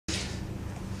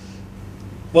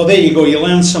Well, there you go. You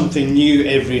learn something new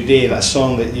every day. That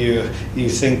song that you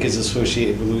think is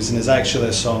associated with losing is actually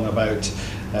a song about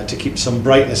to keep some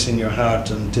brightness in your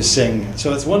heart and to sing.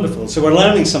 So it's wonderful. So we're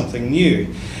learning something new,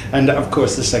 and of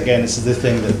course, this again is the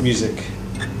thing that music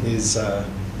is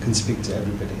can speak to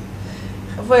everybody.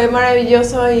 Fue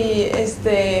maravilloso y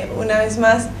una vez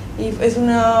más y es un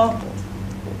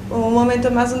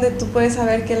momento más donde tú puedes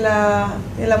saber que la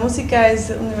música es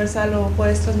universal o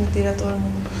puedes transmitir a todo el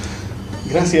mundo.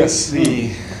 Gracias,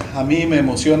 y a mí me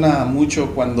emociona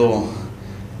mucho cuando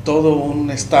todo un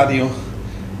estadio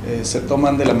se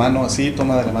toman de la mano así,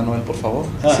 toma de la mano él por favor,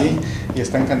 ¿sí? Y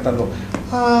están cantando.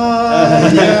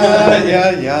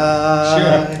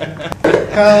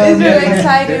 It's really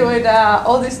excited with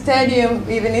all the stadium,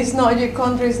 even it's not your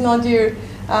country, it's not your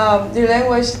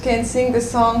language, can sing the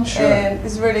song, and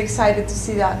it's really excited to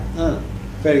see that.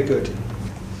 Very good.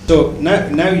 So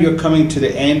now you're coming to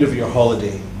the end of your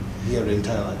holiday here in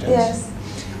Thailand, yes?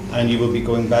 And you will be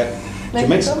going back to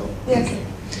Mexico? Yes. Okay.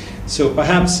 So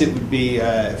perhaps it would be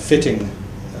fitting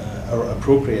or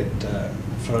appropriate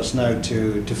for us now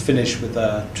to finish with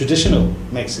a traditional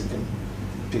Mexican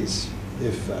piece,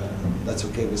 if that's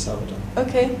okay with Salvador.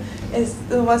 Okay,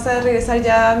 vas a regresar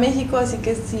ya a México, así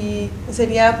que si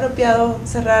sería apropiado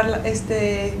cerrar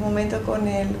este momento con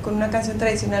una canción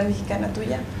tradicional mexicana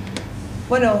tuya.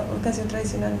 Bueno, una canción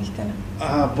tradicional mexicana.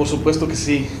 Por supuesto que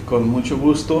sí, con mucho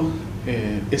gusto.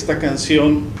 Esta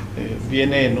canción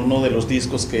viene en uno de los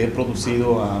discos que he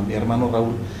producido a mi hermano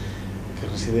Raúl, que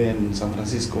reside en San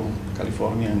Francisco,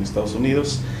 California, en Estados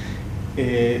Unidos.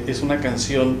 Es una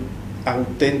canción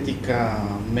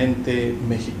auténticamente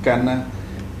mexicana,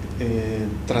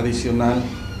 tradicional,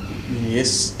 y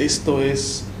esto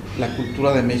es la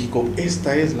cultura de México.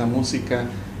 Esta es la música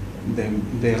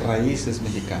de raíces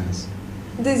mexicanas.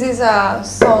 This is a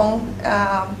song,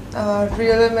 a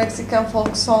real Mexican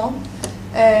folk song,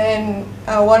 and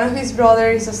one of his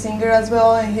brothers is a singer as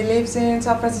well, and he lives in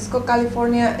San Francisco,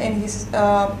 California, and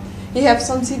he has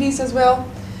some CDs as well,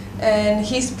 and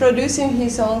he's producing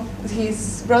his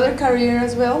brother career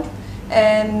as well,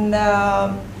 and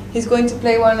he's going to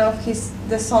play one of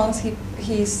the songs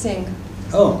he sing.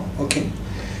 Oh, okay,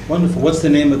 wonderful. What's the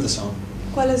name of the song?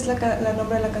 ¿Cuál es la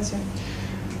nombre de la canción?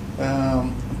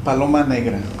 Paloma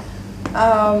Negra.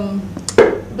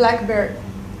 Blackbird.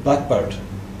 Blackbird.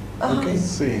 Okay.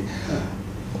 Sí.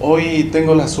 Hoy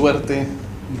tengo la suerte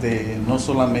de no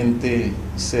solamente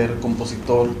ser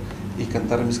compositor y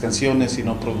cantar mis canciones,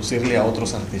 sino producirle a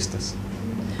otros artistas.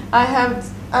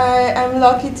 I'm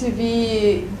lucky to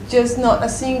be just not a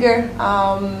singer,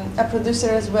 a producer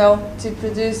as well, to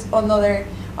produce another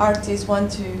artist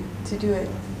want to do it.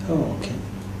 Oh, okay.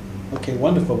 Okay,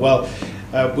 wonderful. Well,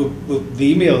 the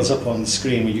email is up on the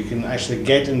screen where you can actually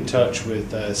get in touch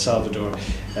with Salvador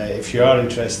if you are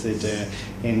interested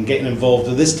in getting involved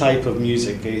with this type of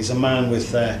music. He's a man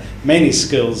with many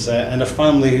skills and a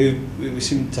family who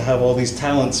seem to have all these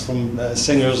talents, from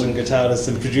singers and guitarists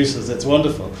and producers. It's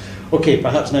wonderful. Okay,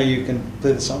 perhaps now you can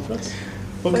play the song for us.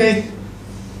 Okay.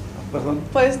 Perdón.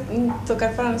 ¿Puedes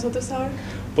tocar para nosotros ahora?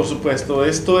 Por supuesto,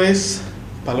 esto es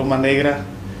Paloma Negra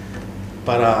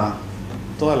para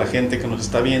toda la gente que nos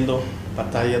está viendo,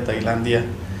 Pattaya, Tailandia,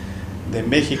 de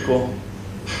México,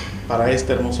 para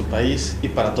este hermoso país y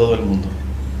para todo el mundo.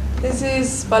 This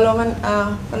is Paloma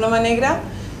Negra,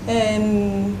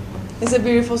 and it's a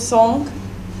beautiful song,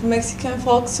 Mexican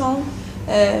folk song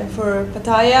for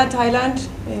Pattaya, Thailand,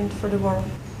 and for the world.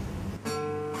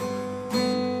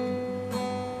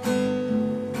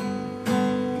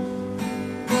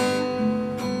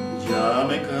 Ya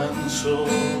me canso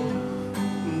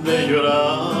de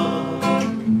llorar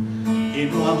y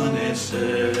no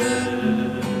amanece.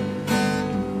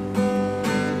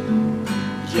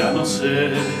 Ya no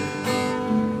sé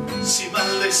si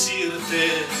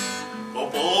maldecirte o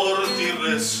por ti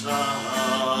rezar.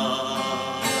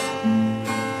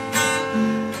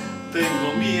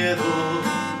 Tengo miedo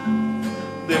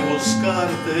de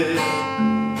buscarte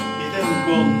y de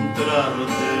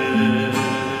encontrarte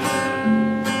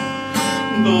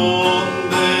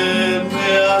donde me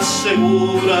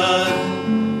aseguran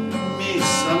mis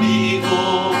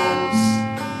amigos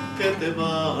que te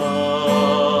vas.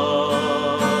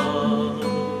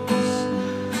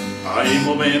 Hay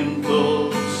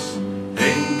momentos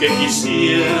en que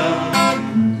quisiera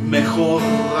mejor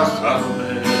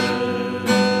rajarme,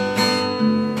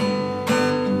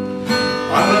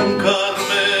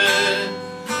 arrancarme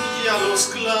ya los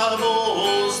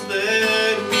clavos de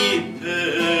mi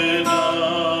pena,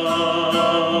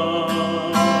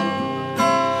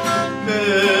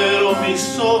 pero mis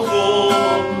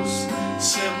ojos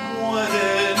se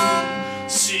mueren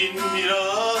sin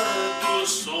mirar.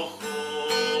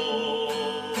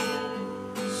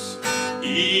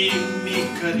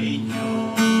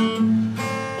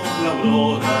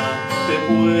 aurora te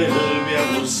vuelve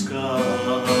a buscar.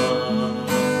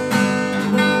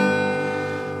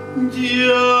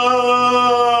 Ya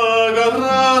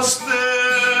agarraste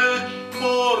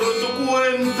por tu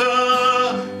cuenta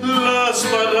las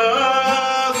barandas.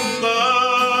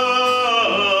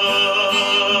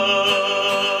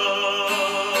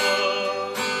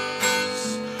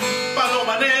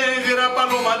 Paloma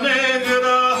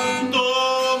negra,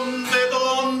 ¿dónde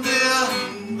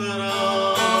andarás?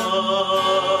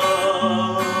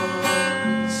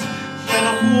 Ya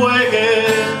no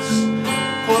juegues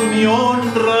con mi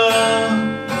honra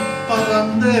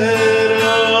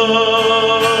parrandera.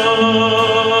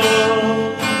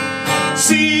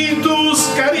 Si tus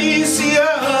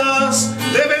caricias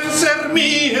deben ser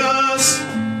mías,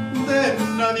 de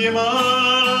nadie más.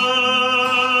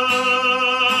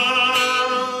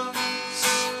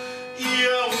 Y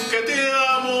aunque te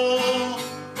amo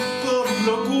con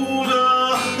locura,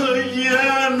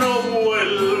 ya no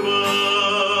vuelvas.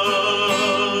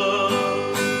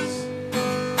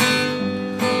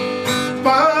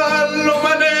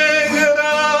 Paloma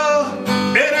negra,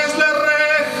 eres la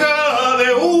reja de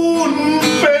un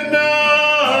penal.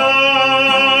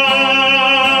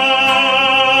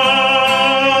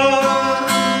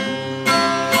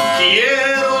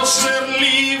 Quiero ser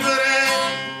libre,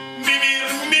 vivir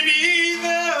mi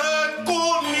vida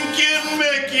con quien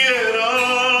me quiera.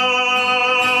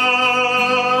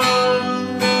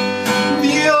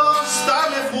 Dios,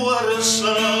 dale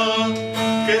fuerza,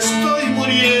 que estoy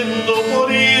muriendo por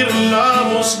irla a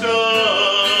buscar.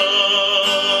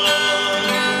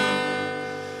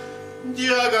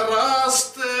 Ya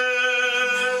agarraste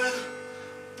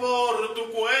por tu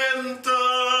cuenta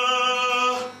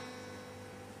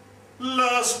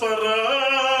las parrandas.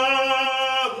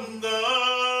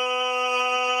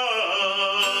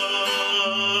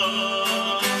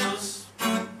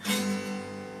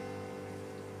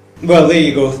 Well, there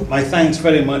you go. My thanks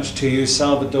very much to you,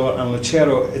 Salvador and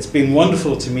Lucero. It's been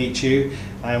wonderful to meet you,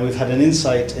 and we've had an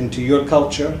insight into your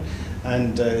culture,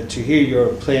 and to hear your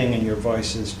playing and your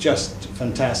voice is just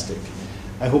fantastic.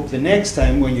 I hope the next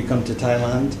time when you come to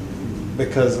Thailand,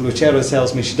 because Lucero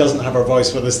tells me she doesn't have her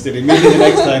voice with us today, maybe the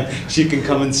next time she can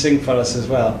come and sing for us as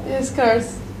well. Yes, of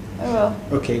course, I will.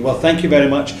 Okay, well, thank you very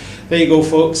much. There you go,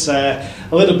 folks. A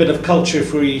little bit of culture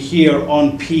for you here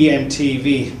on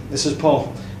PMTV. This is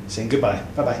Paul saying goodbye.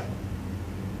 Bye-bye.